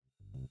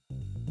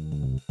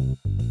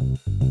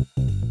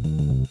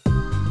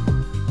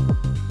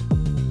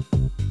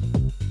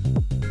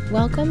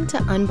Welcome to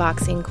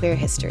Unboxing Queer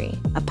History,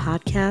 a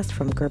podcast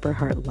from Gerber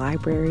Hart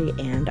Library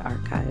and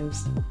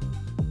Archives.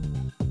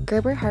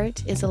 Gerber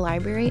Hart is a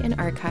library and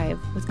archive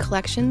with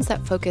collections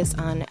that focus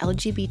on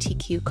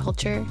LGBTQ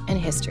culture and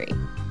history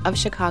of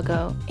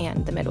Chicago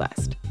and the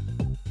Midwest.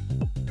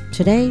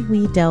 Today,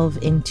 we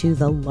delve into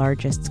the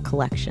largest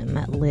collection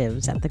that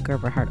lives at the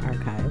Gerber Hart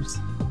Archives,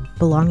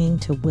 belonging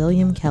to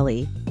William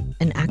Kelley,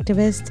 an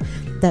activist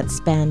that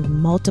spanned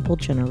multiple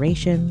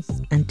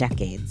generations and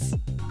decades,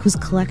 whose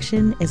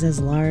collection is as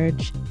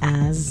large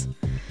as,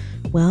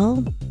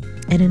 well,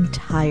 an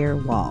entire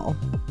wall.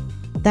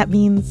 That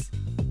means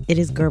it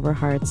is Gerber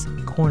Hart's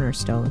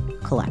cornerstone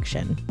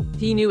collection.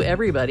 He knew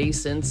everybody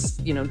since,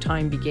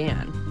 time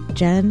began.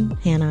 Jen,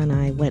 Hannah, and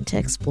I went to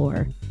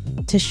explore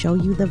to show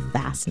you the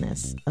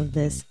vastness of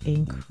this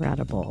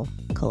incredible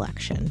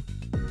collection.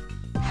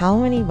 How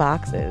many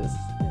boxes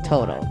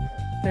total?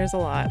 There's a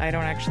lot. I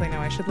don't actually know.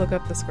 I should look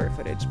up the square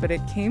footage, but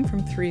it came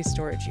from 3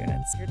 storage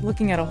units. You're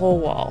looking at a whole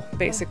wall,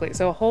 basically.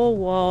 So a whole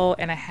wall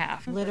and a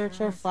half.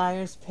 Literature,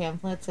 flyers,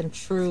 pamphlets, and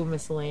true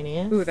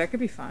miscellaneous. Ooh, that could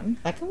be fun.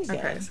 That could be good.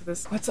 Okay,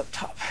 so what's up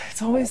top?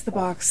 It's always the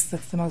box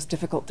that's the most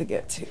difficult to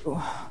get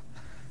to.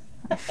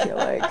 I feel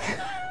like,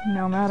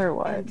 no matter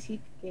what.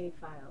 Antique gay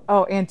files.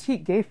 Oh,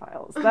 antique gay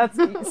files.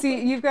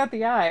 See, you've got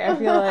the eye. I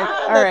feel like,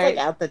 all right.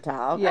 Like at the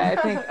top. Yeah, I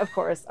think, of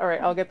course. All right,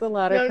 I'll get the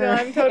ladder. No,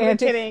 I'm totally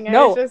kidding.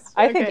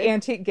 I think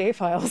antique gay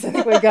files. I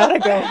think we gotta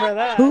go for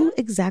that. Who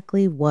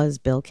exactly was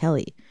Bill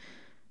Kelley?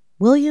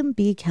 William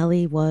B.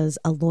 Kelley was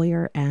a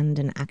lawyer and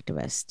an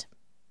activist.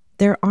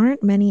 There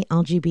aren't many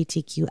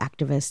LGBTQ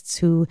activists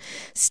who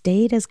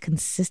stayed as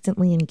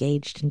consistently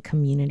engaged in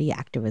community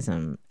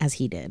activism as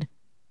he did.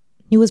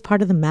 He was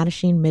part of the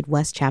Mattachine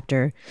Midwest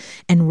chapter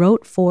and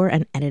wrote for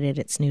and edited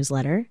its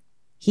newsletter.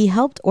 He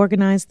helped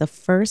organize the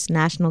first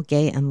National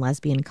Gay and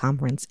Lesbian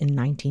Conference in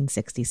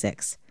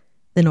 1966,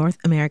 the North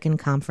American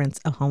Conference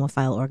of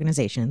Homophile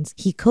Organizations.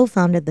 He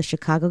co-founded the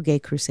Chicago Gay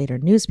Crusader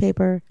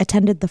newspaper,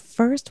 attended the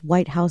first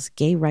White House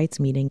gay rights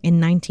meeting in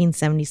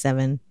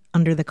 1977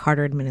 under the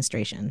Carter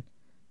administration.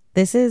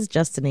 This is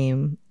just to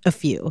name a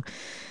few.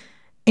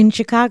 In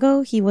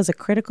Chicago, he was a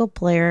critical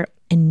player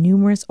in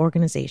numerous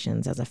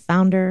organizations as a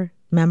founder,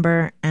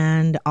 member,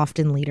 and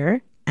often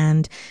leader,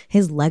 and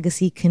his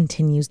legacy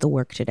continues the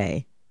work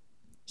today.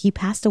 He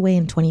passed away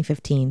in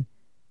 2015,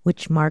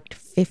 which marked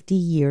 50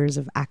 years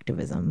of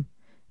activism.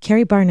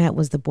 Carrie Barnett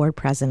was the board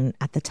president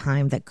at the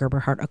time that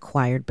Gerber Hart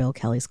acquired Bill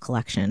Kelley's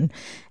collection,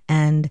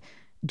 and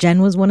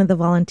Jen was one of the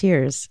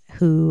volunteers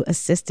who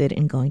assisted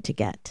in going to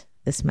get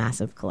this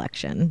massive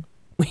collection.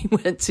 We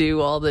went to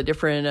all the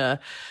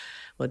different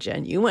well,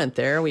 Jen, you went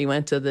there. We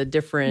went to the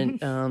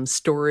different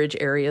storage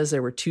areas.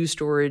 There were 2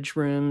 storage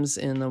rooms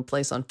in the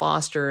place on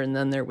Foster, and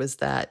then there was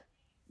that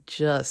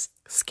just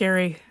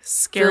scary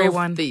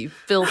one.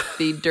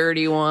 Filthy,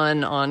 dirty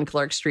one on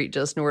Clark Street,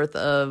 just north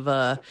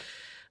of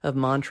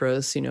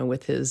Montrose.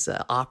 With his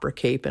opera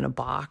cape in a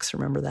box.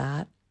 Remember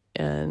that?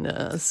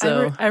 And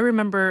so I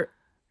remember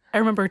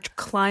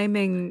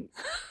climbing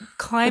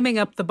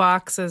up the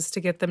boxes to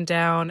get them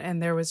down,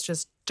 and there was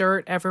just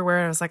dirt everywhere.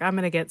 And I was like, I'm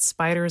going to get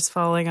spiders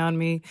falling on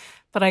me.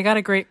 But I got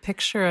a great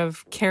picture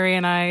of Carrie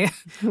and I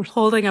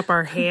holding up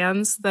our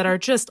hands that are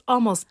just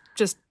almost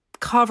just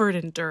covered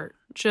in dirt.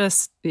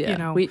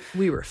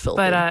 We were filthy.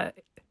 But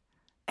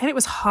and it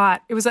was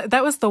hot.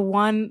 That was the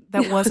one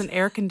that wasn't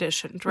air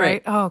conditioned,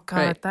 right? Oh God,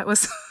 right. That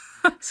was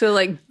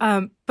so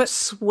but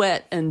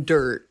sweat and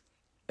dirt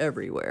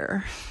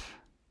everywhere.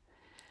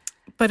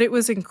 But it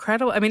was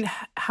incredible. I mean,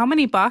 how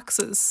many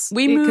boxes?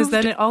 Because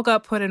then it all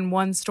got put in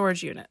one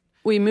storage unit.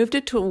 We moved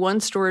it to a 1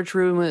 storage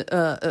room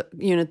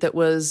unit that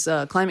was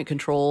climate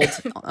controlled,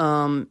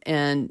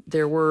 and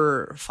there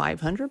were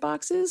 500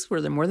 boxes.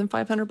 Were there more than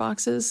 500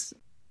 boxes?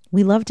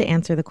 We love to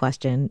answer the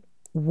question,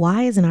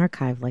 why is an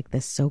archive like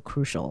this so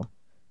crucial?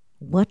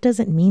 What does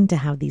it mean to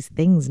have these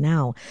things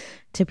now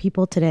to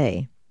people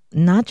today?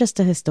 Not just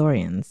to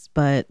historians,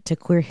 but to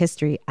queer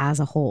history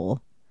as a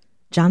whole.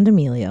 John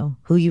D'Amelio,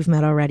 who you've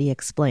met already,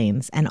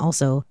 explains, and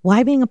also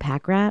why being a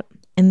pack rat,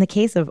 in the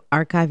case of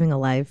archiving a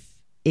life,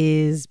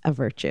 is a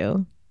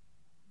virtue.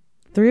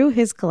 Through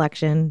his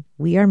collection,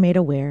 we are made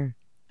aware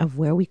of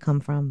where we come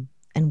from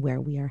and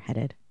where we are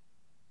headed.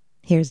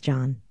 Here's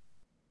John.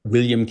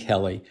 William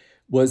Kelley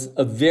was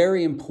a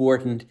very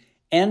important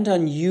and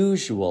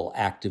unusual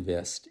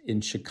activist in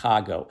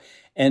Chicago.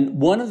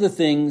 And one of the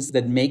things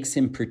that makes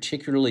him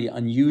particularly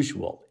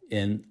unusual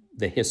in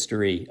the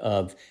history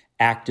of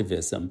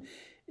activism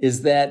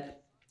is that,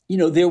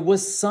 there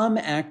was some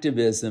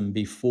activism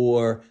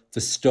before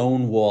the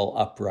Stonewall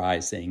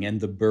Uprising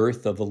and the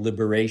birth of a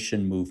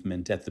liberation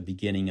movement at the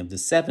beginning of the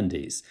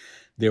 70s.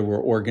 There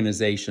were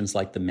organizations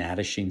like the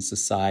Mattachine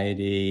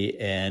Society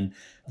and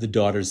the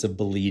Daughters of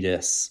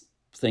Bilitis,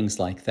 things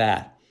like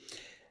that.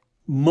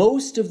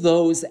 Most of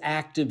those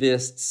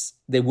activists,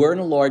 they weren't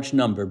a large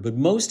number, but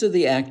most of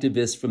the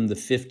activists from the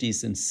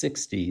 50s and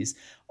 60s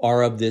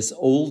are of this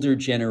older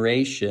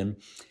generation.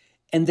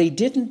 And they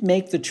didn't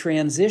make the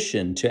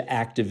transition to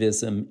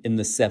activism in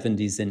the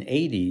 70s and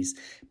 80s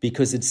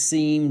because it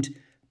seemed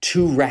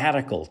too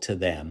radical to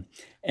them.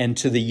 And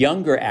to the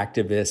younger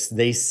activists,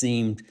 they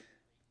seemed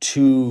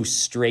too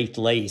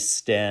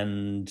straight-laced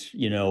and,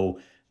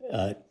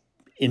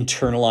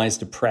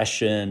 internalized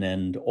oppression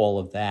and all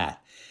of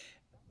that.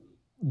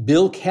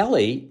 Bill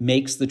Kelley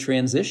makes the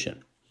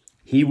transition.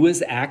 He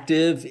was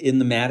active in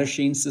the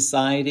Mattachine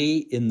Society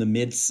in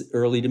the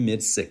early to mid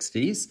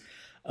 60s.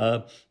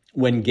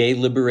 When gay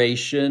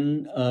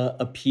liberation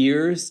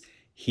appears,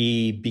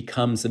 he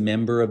becomes a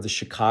member of the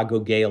Chicago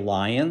Gay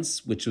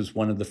Alliance, which was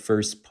one of the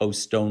first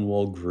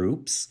post-Stonewall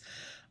groups.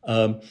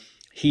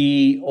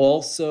 He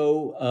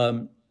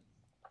also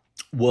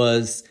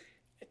was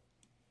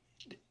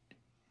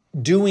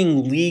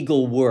doing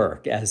legal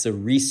work as a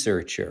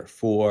researcher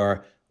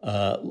for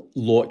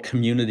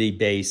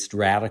community-based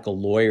radical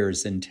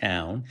lawyers in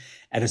town.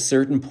 At a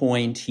certain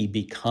point, he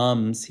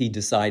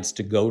decides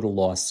to go to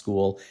law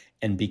school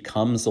and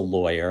becomes a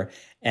lawyer.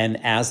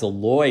 And as a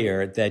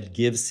lawyer, that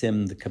gives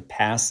him the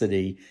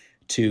capacity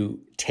to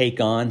take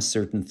on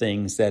certain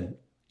things that,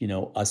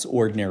 us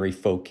ordinary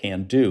folk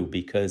can't do,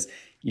 because,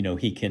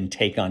 he can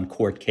take on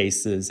court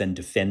cases and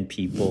defend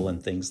people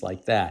and things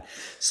like that.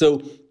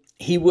 So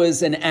he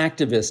was an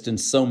activist in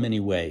so many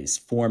ways,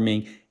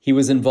 he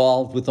was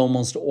involved with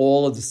almost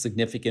all of the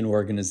significant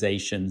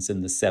organizations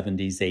in the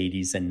 70s,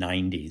 80s, and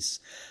 90s.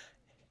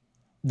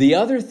 The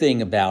other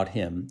thing about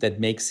him that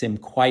makes him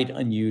quite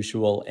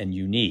unusual and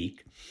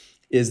unique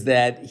is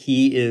that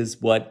he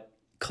is what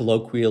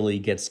colloquially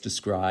gets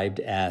described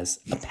as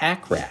a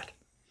pack rat.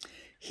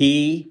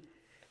 He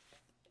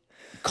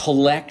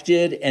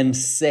collected and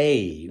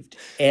saved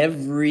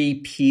every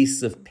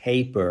piece of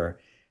paper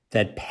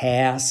that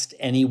passed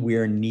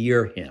anywhere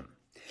near him.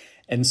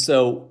 And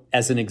so,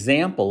 as an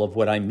example of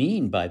what I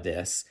mean by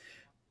this,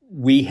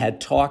 we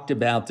had talked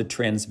about the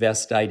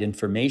Transvestite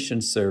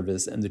Information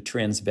Service and the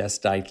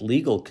Transvestite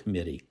Legal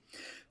Committee.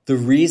 The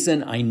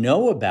reason I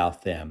know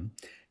about them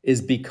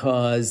is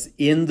because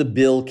in the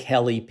Bill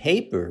Kelley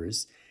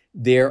papers,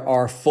 there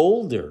are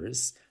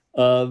folders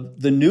of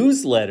the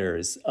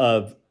newsletters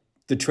of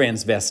the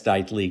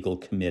Transvestite Legal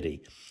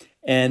Committee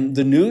and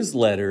the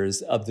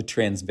newsletters of the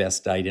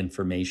Transvestite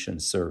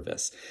Information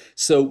Service.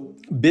 So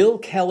Bill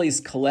Kelley's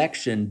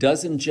collection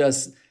doesn't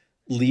just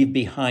leave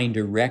behind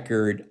a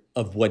record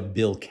of what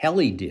Bill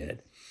Kelley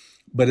did,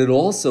 but it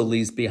also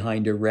leaves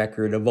behind a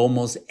record of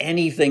almost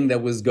anything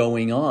that was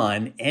going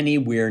on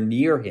anywhere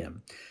near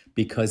him,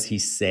 because he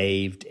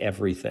saved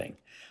everything.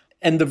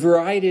 And the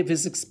variety of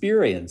his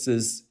experience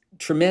is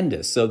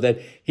tremendous, so that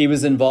he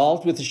was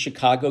involved with the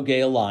Chicago Gay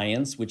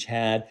Alliance, which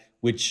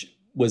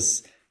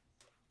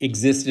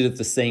existed at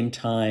the same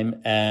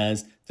time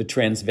as the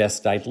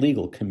Transvestite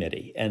Legal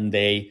Committee, and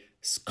they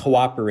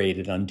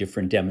cooperated on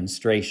different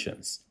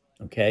demonstrations,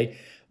 okay?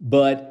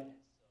 But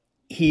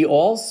he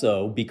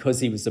also, because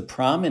he was a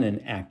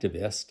prominent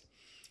activist,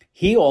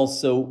 he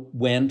also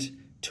went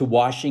to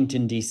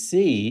Washington,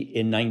 D.C.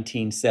 in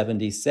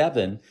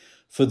 1977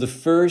 for the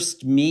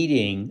first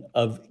meeting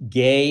of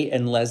gay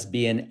and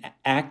lesbian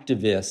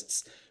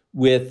activists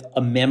with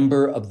a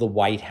member of the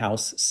White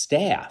House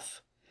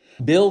staff.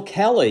 Bill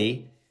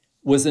Kelley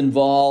was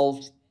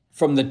involved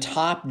from the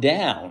top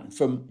down,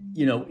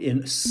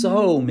 in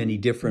so many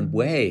different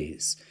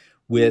ways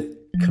with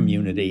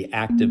community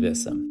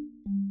activism.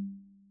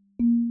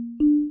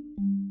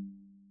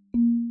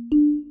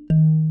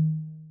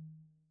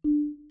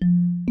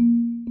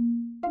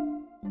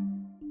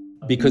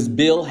 Because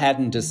Bill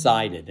hadn't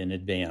decided in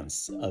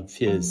advance of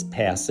his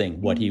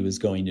passing what he was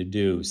going to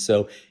do.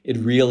 So it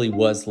really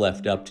was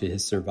left up to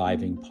his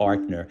surviving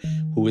partner,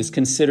 who was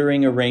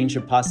considering a range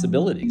of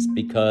possibilities,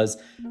 because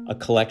a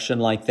collection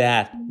like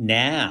that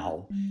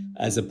now,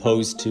 as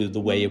opposed to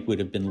the way it would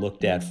have been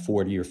looked at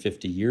 40 or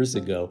 50 years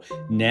ago,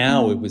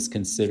 now it was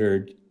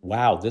considered,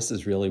 wow, this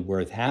is really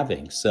worth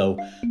having. So,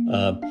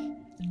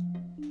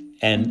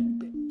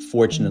 and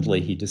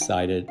fortunately, he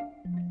decided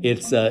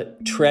it's a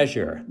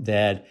treasure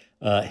that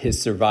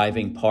his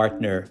surviving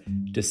partner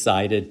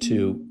decided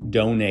to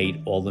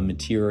donate all the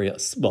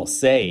materials,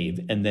 save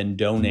and then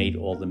donate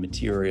all the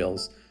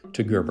materials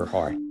to Gerber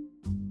Hart.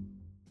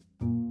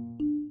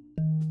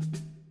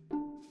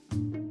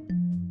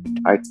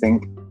 I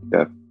think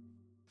that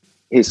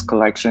his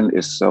collection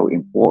is so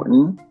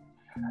important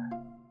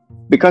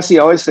because he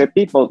always said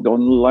people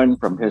don't learn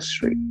from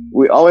history.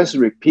 We always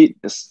repeat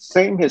the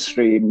same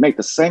history, make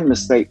the same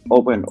mistake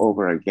over and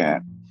over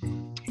again.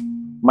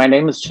 My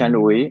name is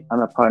Chen Wei.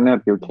 I'm a partner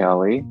of Bill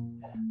Kelley.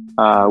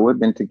 We've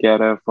been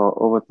together for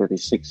over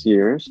 36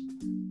 years.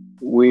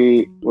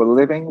 We were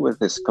living with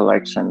his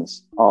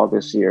collections all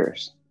these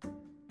years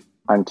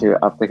until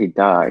after he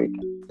died,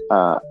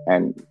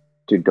 and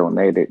to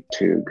donate it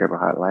to Gerber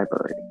Hart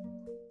Library.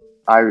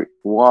 I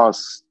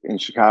was in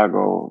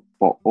Chicago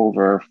for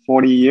over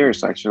 40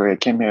 years, actually. I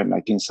came here in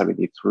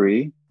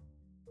 1973.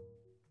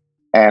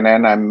 And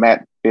then I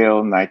met Bill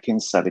in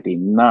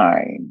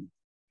 1979.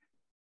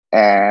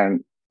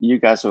 And you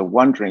guys are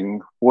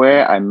wondering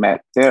where I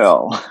met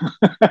Bill.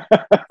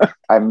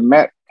 I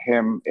met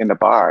him in the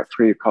bar at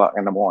 3:00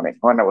 in the morning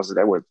when I was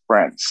there with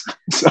friends.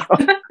 So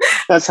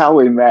that's how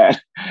we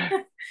met.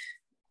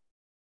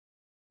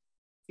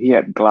 He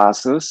had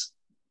glasses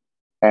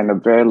and a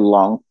very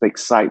long, thick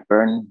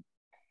sideburn.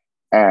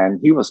 And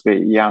he was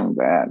very young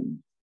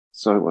then.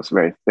 So he was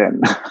very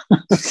thin.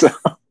 So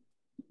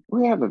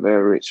we have a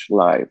very rich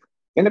life.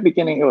 In the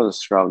beginning, it was a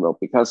struggle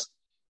because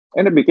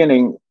in the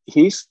beginning,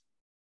 he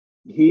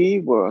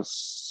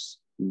was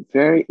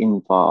very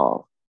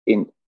involved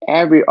in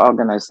every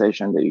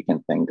organization that you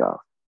can think of.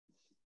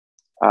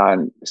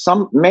 And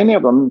many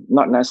of them,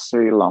 not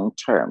necessarily long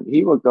term.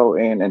 He would go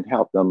in and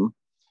help them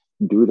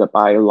do the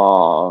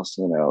bylaws,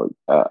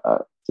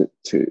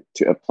 to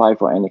apply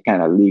for any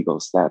kind of legal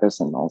status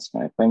and those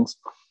kind of things.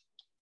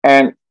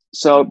 And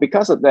so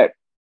because of that,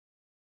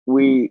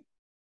 we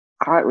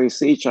hardly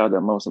see each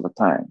other most of the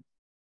time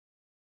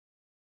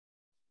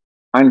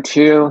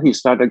until he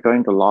started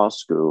going to law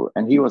school,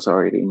 and he was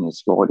already in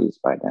his 40s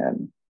by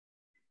then.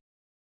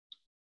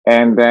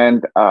 And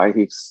then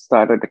he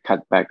started to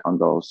cut back on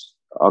those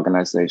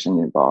organization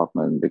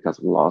involvement because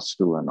of law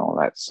school and all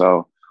that.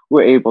 So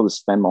we're able to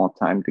spend more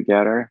time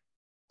together.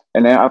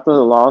 And then after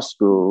the law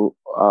school,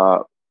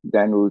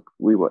 then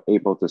we were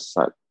able to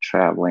start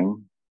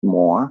traveling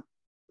more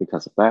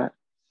because of that.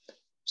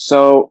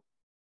 So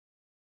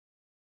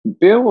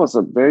Bill was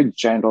a very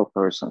gentle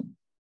person.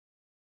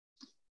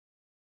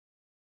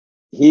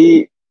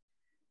 He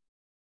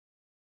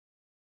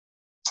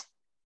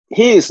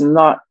is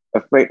not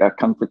afraid of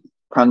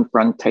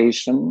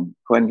confrontation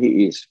when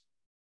he is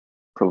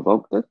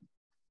provoked,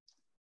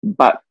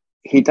 but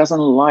he doesn't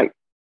like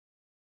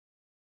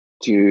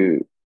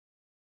to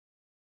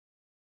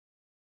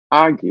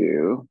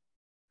argue.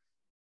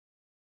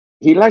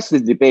 He likes to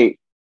debate,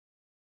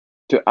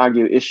 to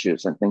argue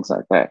issues and things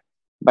like that,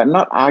 but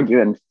not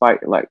argue and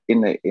fight like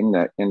in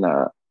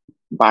a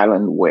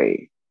violent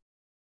way,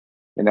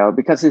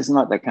 because he's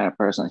not that kind of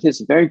person. He's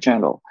very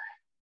gentle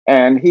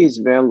and he's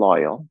very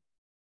loyal.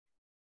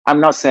 I'm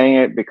not saying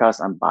it because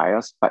I'm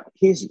biased, but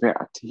he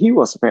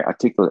was very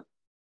articulate.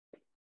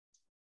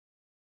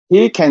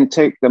 He can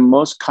take the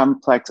most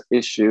complex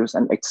issues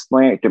and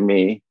explain it to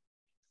me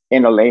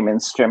in a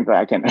layman's term that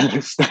I can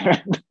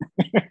understand.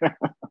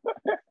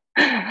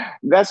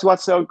 That's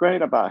what's so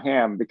great about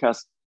him,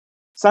 because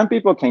some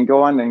people can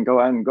go on and go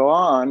on and go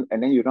on,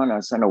 and then you don't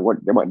understand what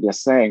they're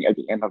saying. At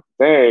the end of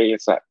the day,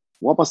 it's like,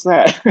 what was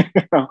that?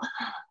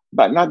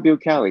 But not Bill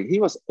Kelley. He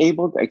was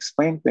able to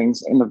explain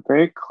things in a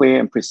very clear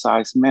and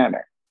precise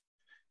manner.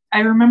 I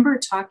remember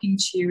talking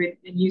to you,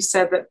 and you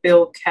said that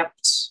Bill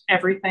kept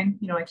everything.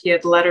 Like he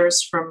had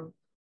letters from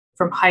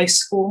high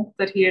school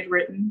that he had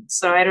written.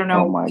 So I don't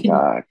know. Oh my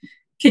God.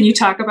 Can you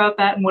talk about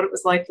that and what it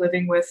was like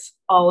living with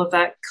all of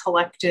that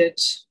collected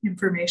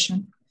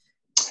information?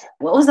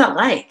 What was that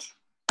like?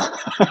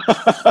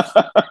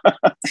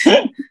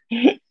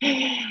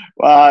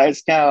 Well,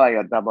 it's kind of like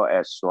a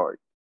double-edged sword.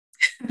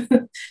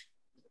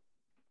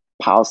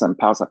 Piles and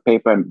piles of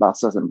paper and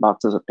boxes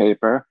of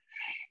paper.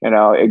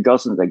 It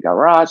goes in the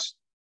garage.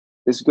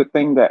 It's a good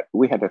thing that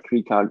we had a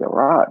 3-car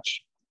garage.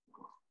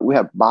 We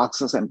have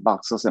boxes and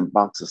boxes and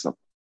boxes of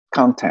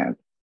content.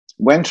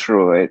 Went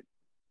through it.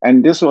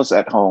 And this was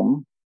at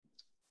home.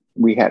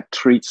 We had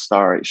 3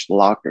 storage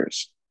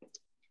lockers.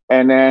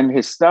 And then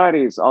his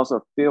study is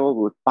also filled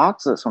with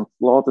boxes from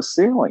floor to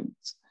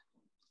ceilings.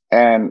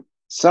 And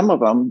some of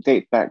them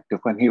date back to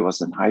when he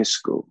was in high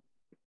school.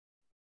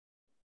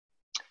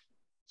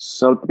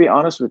 So to be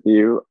honest with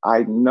you,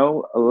 I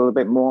know a little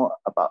bit more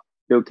about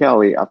Bill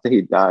Kelley after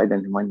he died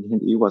than when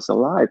he was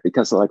alive,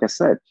 because like I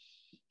said,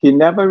 he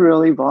never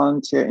really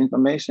volunteered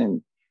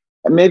information.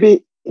 And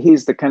maybe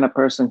he's the kind of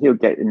person he'll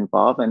get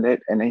involved in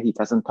it and then he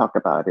doesn't talk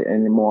about it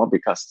anymore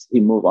because he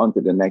moved on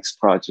to the next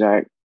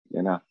project,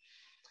 and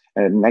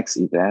the next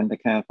event, the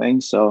kind of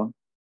thing. So,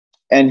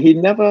 and he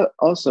never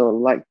also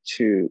liked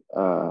to,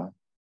 how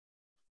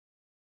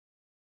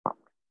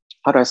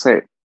do I say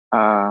it?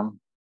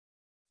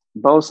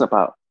 Boast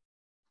about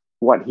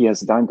what he has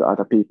done to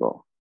other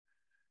people.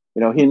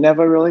 He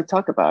never really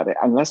talked about it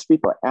unless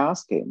people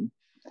ask him.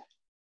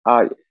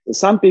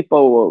 Some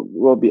people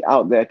will be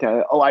out there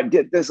telling, oh, I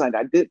did this and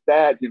I did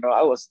that.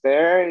 I was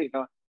there,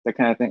 that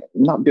kind of thing.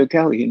 Not Bill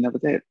Kelley. He never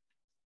did.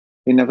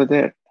 He never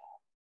did.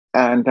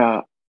 And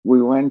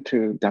we went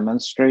to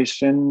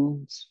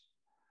demonstrations.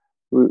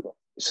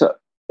 So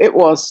it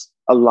was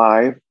a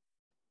life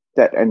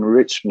that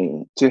enriched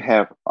me to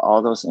have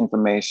all those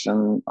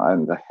information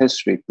and the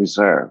history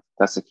preserved.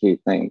 That's the key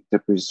thing, to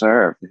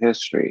preserve the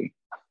history.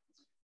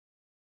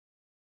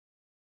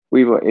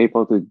 We were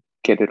able to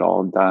get it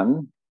all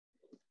done.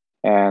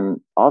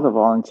 And all the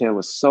volunteers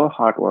were so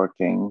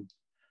hardworking,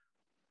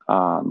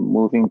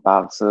 moving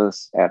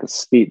boxes at a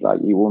speed like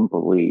you wouldn't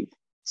believe.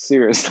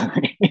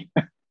 Seriously.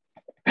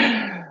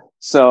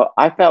 So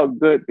I felt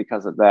good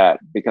because of that,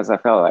 because I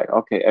felt like,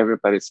 okay,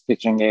 everybody's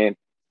pitching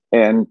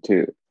in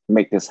to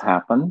make this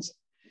happen.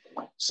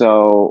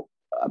 So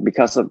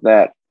because of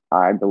that,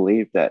 I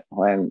believe that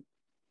when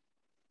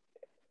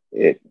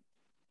it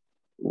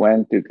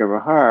went to Gerber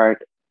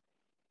Hart,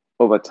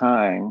 over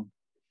time,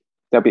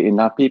 there'll be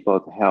enough people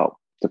to help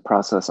to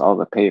process all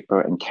the paper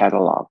and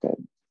catalog it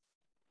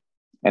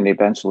and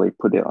eventually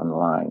put it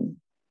online.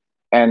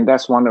 And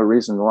that's one of the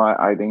reasons why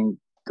I didn't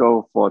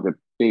go for the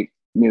big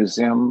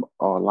museum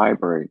or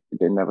library.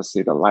 They never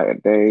see the light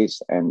of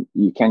days, and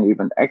you can't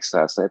even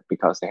access it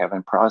because they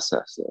haven't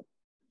processed it.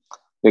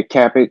 They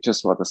kept it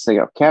just for the sake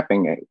of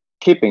keeping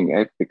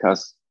it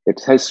because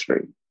it's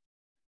history.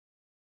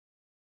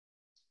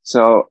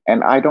 So,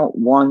 and I don't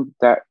want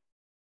that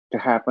to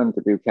happen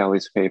to Bill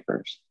Kelley's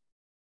papers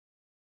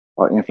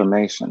or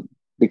information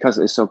because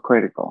it's so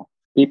critical.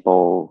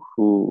 People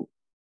who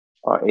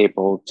are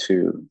able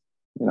to,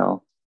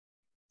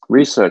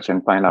 research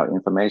and find out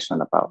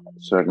information about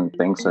certain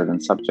things,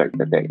 certain subject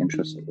that they're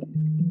interested in.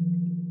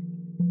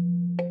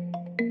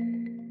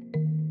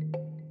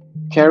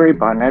 Carrie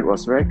Barnett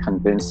was very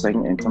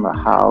convincing in terms of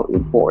how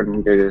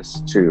important it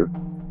is to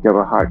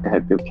Gilbert Hart to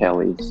have Bill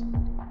Kelley's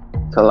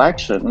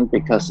collection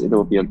because it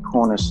will be a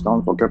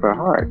cornerstone for Gilbert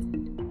Hart.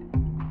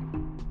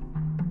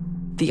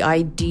 The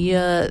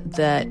idea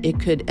that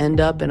it could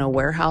end up in a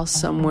warehouse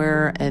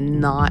somewhere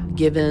and not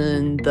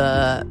given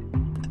the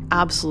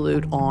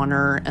absolute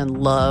honor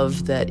and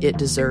love that it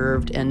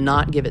deserved and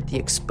not give it the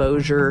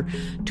exposure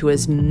to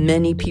as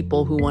many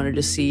people who wanted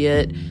to see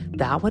it,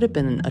 that would have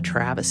been a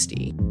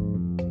travesty.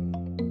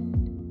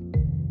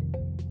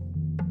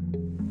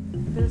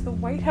 There's the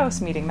White House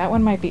meeting. That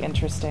one might be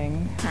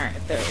interesting. All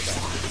right, there we go.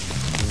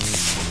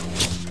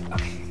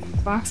 Okay,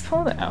 Fox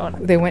pulled it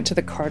out. They went to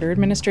the Carter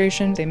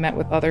administration. They met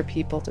with other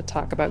people to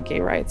talk about gay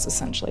rights,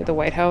 essentially. The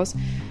White House,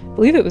 I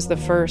believe it was the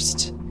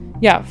first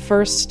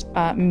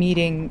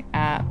meeting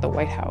at the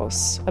White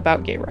House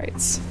about gay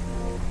rights.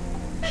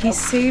 He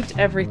saved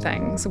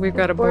everything. So we've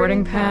got a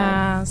boarding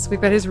pass. We've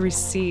got his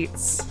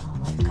receipts.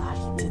 Oh my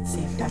God, he did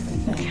save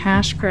everything.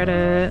 Cash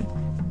credit.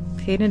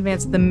 Paid in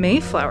advance. The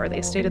Mayflower.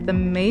 They stayed at the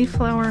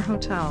Mayflower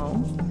Hotel.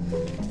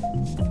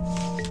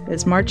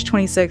 It's March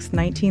 26,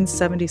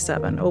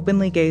 1977.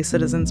 Openly gay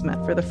citizens met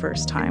for the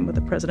first time with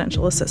a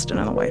presidential assistant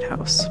in the White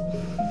House.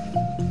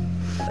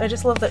 I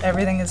just love that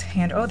everything is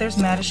Oh, there's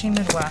Mattachine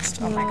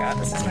Midwest. Oh my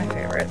God, this is my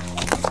favorite.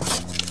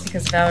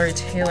 Because Valerie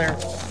Taylor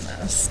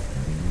won this.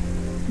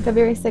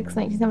 February 6,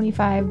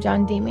 1975,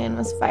 John Damian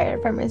was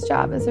fired from his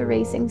job as a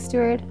racing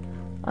steward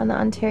on the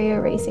Ontario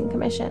Racing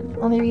Commission.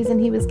 Only reason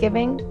he was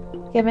given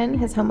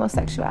his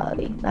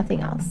homosexuality,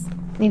 nothing else.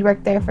 And he'd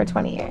worked there for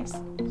 20 years.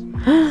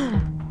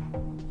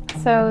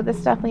 So this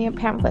is definitely a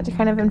pamphlet to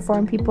kind of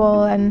inform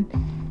people and,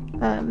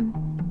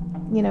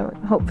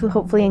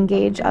 hopefully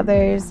engage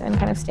others and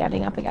kind of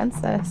standing up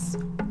against this.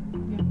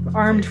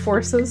 Armed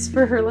forces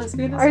for her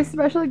lesbianism. Our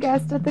special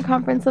guest at the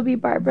conference will be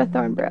Barbara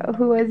Thornborough,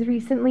 who was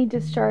recently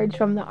discharged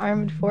from the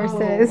armed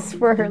forces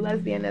for her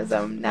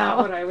lesbianism. Now,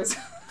 not what I was.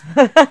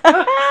 I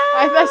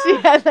thought she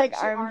had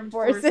armed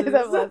forces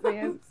of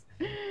lesbians.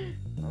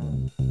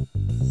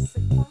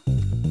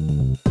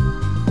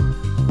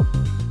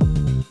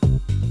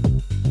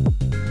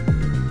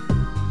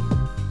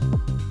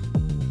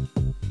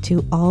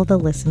 To all the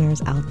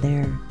listeners out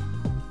there,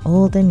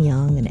 old and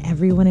young and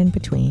everyone in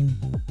between,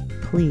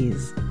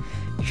 please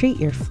treat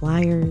your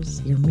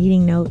flyers, your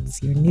meeting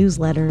notes, your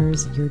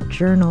newsletters, your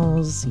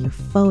journals, your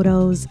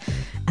photos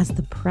as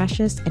the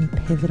precious and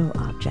pivotal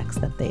objects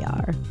that they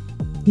are.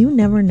 You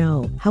never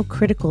know how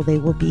critical they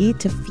will be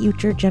to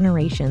future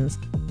generations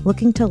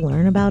looking to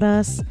learn about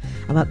us,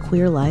 about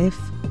queer life,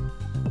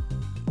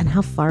 and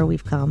how far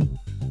we've come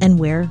and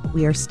where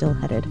we are still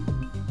headed.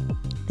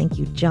 Thank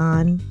you,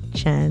 John,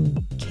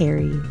 Chen,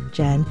 Carrie,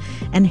 Jen,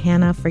 and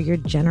Hannah for your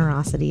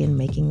generosity in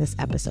making this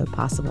episode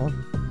possible.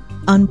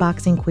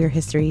 Unboxing Queer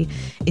History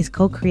is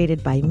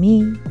co-created by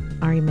me,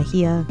 Ari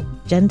Mejia,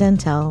 Jen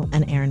Dentel,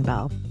 and Aaron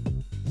Bell.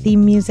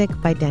 Theme music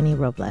by Danny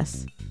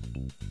Robles.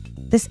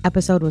 This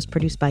episode was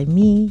produced by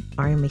me,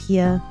 Ari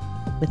Mejia,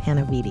 with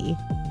Hannah Vitti.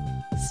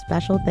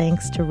 Special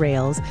thanks to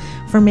Rails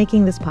for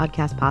making this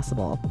podcast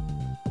possible.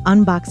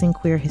 Unboxing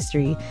Queer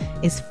History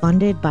is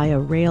funded by a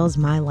Rails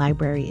My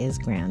Library Is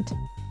grant.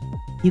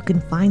 You can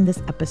find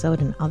this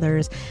episode and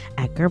others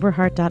at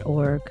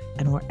gerberhart.org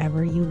and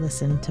wherever you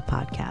listen to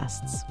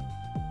podcasts.